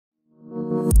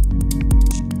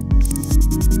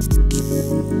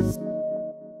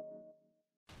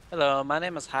Hello, my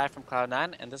name is Hai from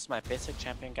Cloud9, and this is my basic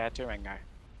champion guide to Rengar.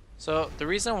 So the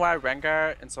reason why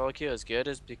Rengar in solo queue is good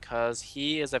is because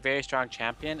he is a very strong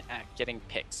champion at getting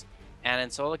picks. And in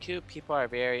solo queue, people are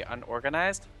very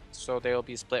unorganized, so they will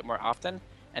be split more often,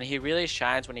 and he really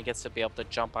shines when he gets to be able to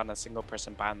jump on a single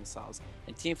person by themselves.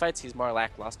 In team fights, he's more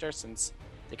lackluster since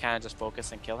they kind of just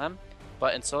focus and kill him,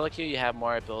 but in solo queue, you have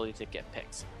more ability to get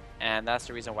picks. And that's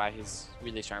the reason why he's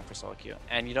really strong for solo queue,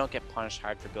 and you don't get punished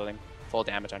hard for building full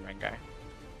damage on Rengar.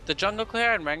 The jungle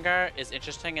clear on Rengar is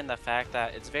interesting in the fact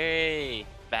that it's very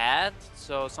bad,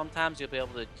 so sometimes you'll be able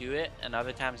to do it and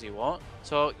other times you won't.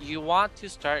 So you want to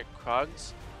start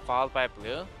Krugs followed by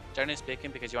blue, generally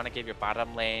speaking, because you want to give your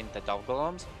bottom lane the double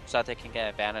golems so that they can get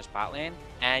advantage bot lane,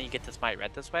 and you get to smite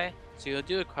red this way. So you'll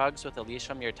do a Krugs with a leash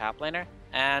from your top laner,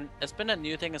 and it's been a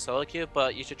new thing in solo queue,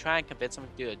 but you should try and convince them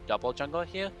to do a double jungle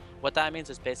here. What that means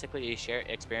is basically you share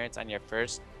experience on your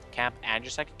first camp and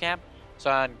your second camp. So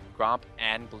on Gromp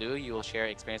and Blue, you will share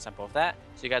experience on both that.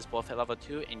 So you guys both hit level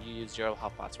 2 and you use 0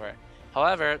 health pots for it.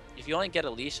 However, if you only get a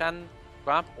leash on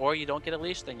Gromp or you don't get a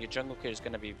leash, then your jungle clear is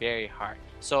going to be very hard.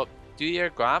 So do your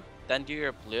Gromp, then do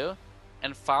your Blue,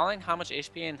 and following how much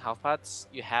HP and health pots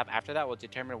you have after that will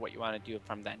determine what you want to do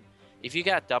from then. If you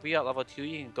got W at level 2,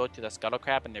 you can go to the Scuttle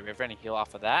Crab in the river and heal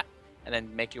off of that, and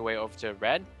then make your way over to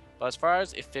red. But as far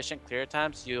as efficient clear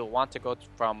times, you'll want to go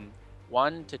from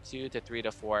 1 to 2 to 3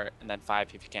 to 4 and then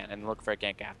 5 if you can, and look for a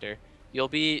gank after. You'll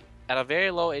be at a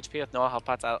very low HP with no health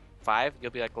pots at 5,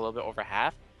 you'll be like a little bit over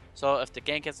half. So if the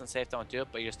gank isn't safe, don't do it,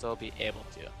 but you'll still be able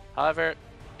to. However,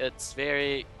 it's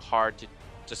very hard to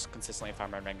just consistently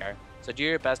farm on Rengar. So do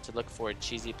your best to look for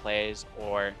cheesy plays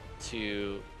or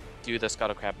to do the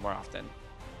Scuttle Crab more often.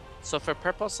 So for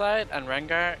purple side on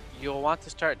Rengar, you'll want to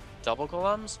start double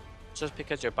golems just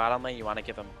because your bottom lane you want to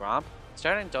give them Gromp.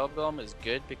 Starting double golem is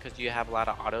good because you have a lot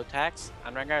of auto attacks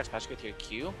on Rengar, especially with your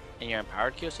Q and your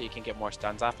empowered Q, so you can get more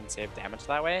stuns off and save damage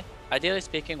that way. Ideally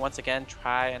speaking, once again,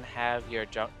 try and have your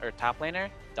top laner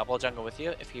double jungle with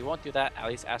you. If he won't do that, at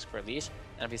least ask for a leash,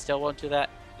 and if he still won't do that,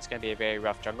 it's going to be a very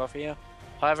rough jungle for you.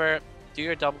 However, do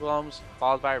your double golems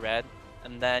followed by red,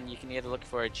 and then you can either look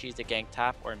for a cheese to gank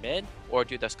top or mid, or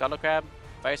do the Scuttle Crab.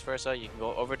 Vice versa, you can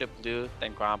go over to blue,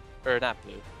 then Gromp, or not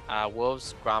blue,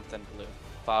 Wolves, Gromp, then blue,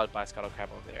 followed by Scuttle Crab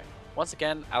over there. Once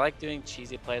again, I like doing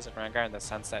cheesy plays with Rengar in the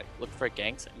sense that look for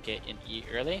ganks and get an E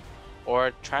early,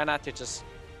 or try not to just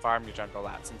farm your jungle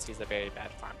out since he's a very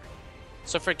bad farmer.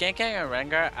 So for ganking on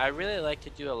Rengar, I really like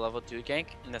to do a level 2 gank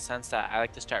in the sense that I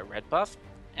like to start red buff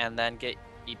and then get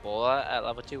Ebola at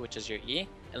level 2, which is your E,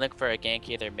 and look for a gank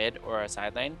either mid or a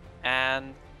side lane.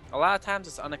 And a lot of times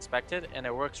it's unexpected and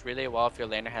it works really well if your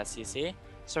laner has CC.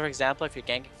 So for example, if you're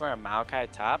ganking for a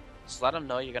Maokai top, just let him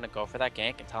know you're going to go for that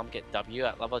gank and tell him to get W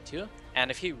at level 2.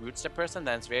 And if he roots the person,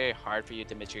 then it's very hard for you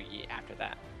to miss your E after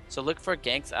that. So look for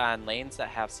ganks on lanes that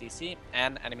have CC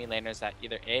and enemy laners that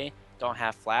either A, don't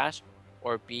have flash,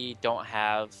 or B, don't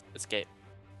have escape.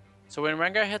 So when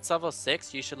Rengar hits level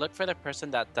 6, you should look for the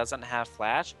person that doesn't have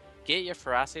flash, get your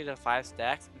ferocity to 5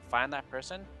 stacks, and find that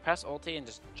person, press ulti, and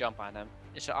just jump on them.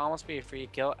 It should almost be a free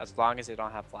kill as long as they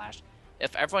don't have flash.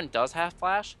 If everyone does have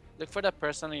flash, look for the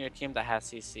person on your team that has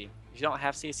CC. If you don't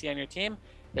have CC on your team,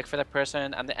 look for the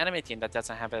person on the enemy team that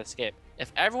doesn't have an escape.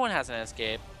 If everyone has an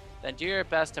escape, then do your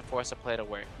best to force a play to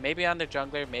work. Maybe on the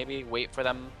jungler, maybe wait for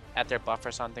them at their buff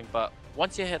or something, but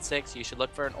once you hit 6, you should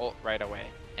look for an ult right away.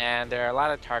 And there are a lot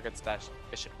of targets that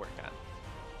it should work on.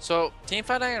 So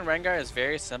teamfighting in Rengar is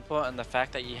very simple in the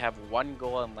fact that you have one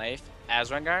goal in life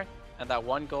as Rengar, and that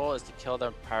one goal is to kill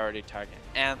the priority target,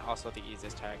 and also the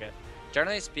easiest target.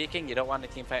 Generally speaking, you don't want to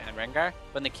teamfight on Rengar,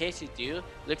 but in the case you do,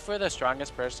 look for the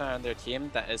strongest person on their team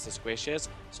that is the squishiest.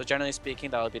 So generally speaking,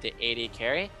 that will be the AD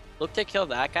carry. Look to kill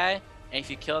that guy, and if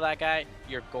you kill that guy,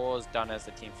 your goal is done as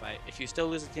a team fight. If you still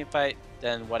lose a team fight,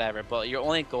 then whatever, but your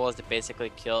only goal is to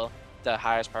basically kill the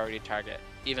highest priority target,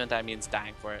 even if that means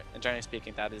dying for it. And generally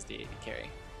speaking, that is the AD carry.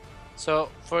 So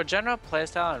for a general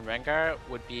playstyle on Rengar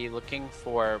would be looking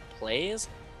for plays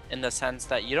in the sense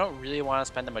that you don't really want to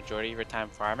spend the majority of your time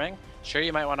farming. Sure,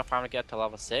 you might want to farm to get to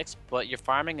level 6, but your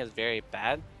farming is very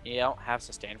bad. You don't have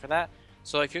sustain for that.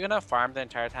 So if you're going to farm the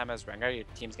entire time as Rengar, your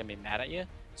team's going to be mad at you.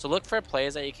 So look for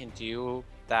plays that you can do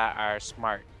that are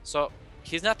smart. So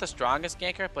he's not the strongest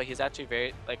ganker, but he's actually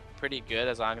very pretty good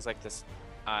as long as this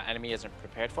enemy isn't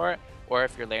prepared for it, or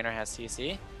if your laner has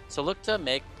CC. So look to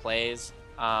make plays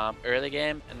early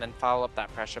game and then follow up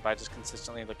that pressure by just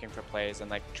consistently looking for plays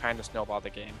and trying to snowball the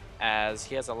game, as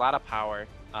he has a lot of power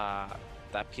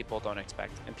that people don't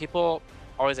expect. And people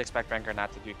always expect Rengar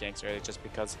not to do ganks early just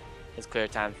because his clear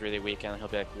time is really weak and he'll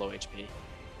be low HP.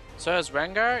 So as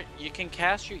Rengar, you can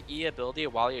cast your E ability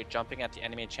while you're jumping at the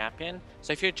enemy champion.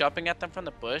 So if you're jumping at them from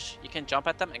the bush, you can jump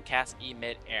at them and cast E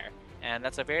mid-air. And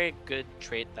that's a very good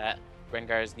trait that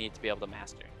Rengars need to be able to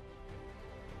master.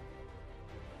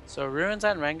 So runes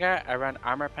on Rengar, I run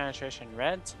armor penetration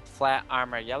reds, flat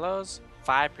armor yellows,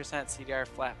 5% CDR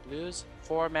flat blues,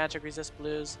 4 magic resist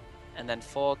blues, and then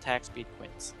full attack speed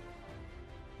quints.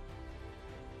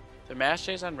 For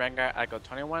masteries on Rengar, I go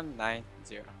 21-9-0.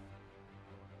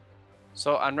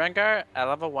 So on Rengar, at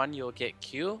level 1 you'll get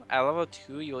Q, at level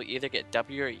 2 you'll either get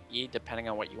W or E depending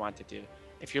on what you want to do.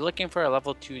 If you're looking for a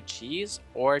level 2 cheese,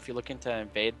 or if you're looking to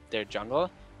invade their jungle,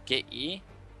 get E.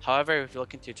 However, if you're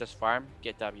looking to just farm,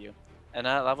 get W. And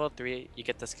at level 3, you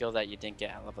get the skill that you didn't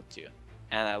get at level 2.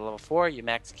 And at level 4, you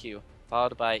max Q,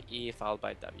 followed by E, followed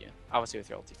by W. Obviously with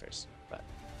your ulti first, but...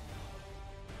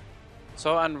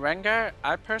 So on Rengar,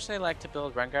 I personally like to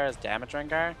build Rengar as damage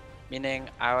Rengar, meaning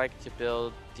I like to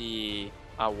build the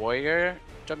warrior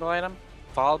jungle item.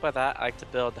 Followed by that, I like to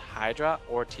build Hydra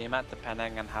or Tiamat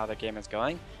depending on how the game is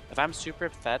going. If I'm super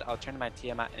fed, I'll turn my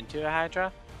Tiamat into a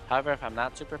Hydra. However, if I'm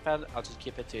not super fed, I'll just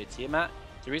keep it to a Tiamat.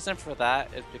 The reason for that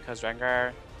is because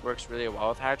Rengar works really well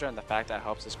with Hydra, and the fact that it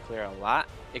helps us clear a lot.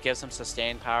 It gives him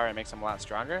sustained power and makes him a lot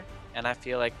stronger. And I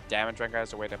feel like damage Rengar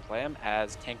is the way to play him,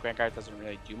 as tank Rengar doesn't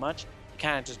really do much. You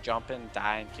kind of just jump in,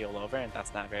 die, and keel over, and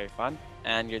that's not very fun.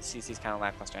 And your CC is kind of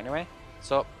lackluster anyway.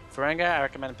 So for Rengar, I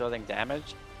recommend building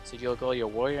damage. So you'll go your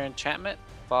warrior enchantment,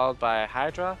 followed by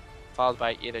Hydra, followed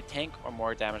by either tank or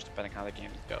more damage depending on how the game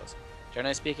goes.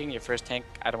 Generally speaking, your first tank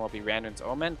item will be Randon's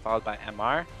Omen, followed by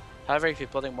MR. However, if you're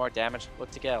building more damage, look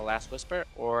to get a Last Whisper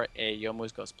or a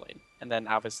Youmuu's Ghostblade. And then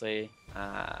obviously,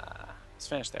 let's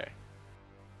finish there.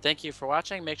 Thank you for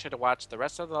watching. Make sure to watch the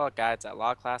rest of the guides at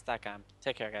lawclass.com.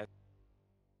 Take care, guys.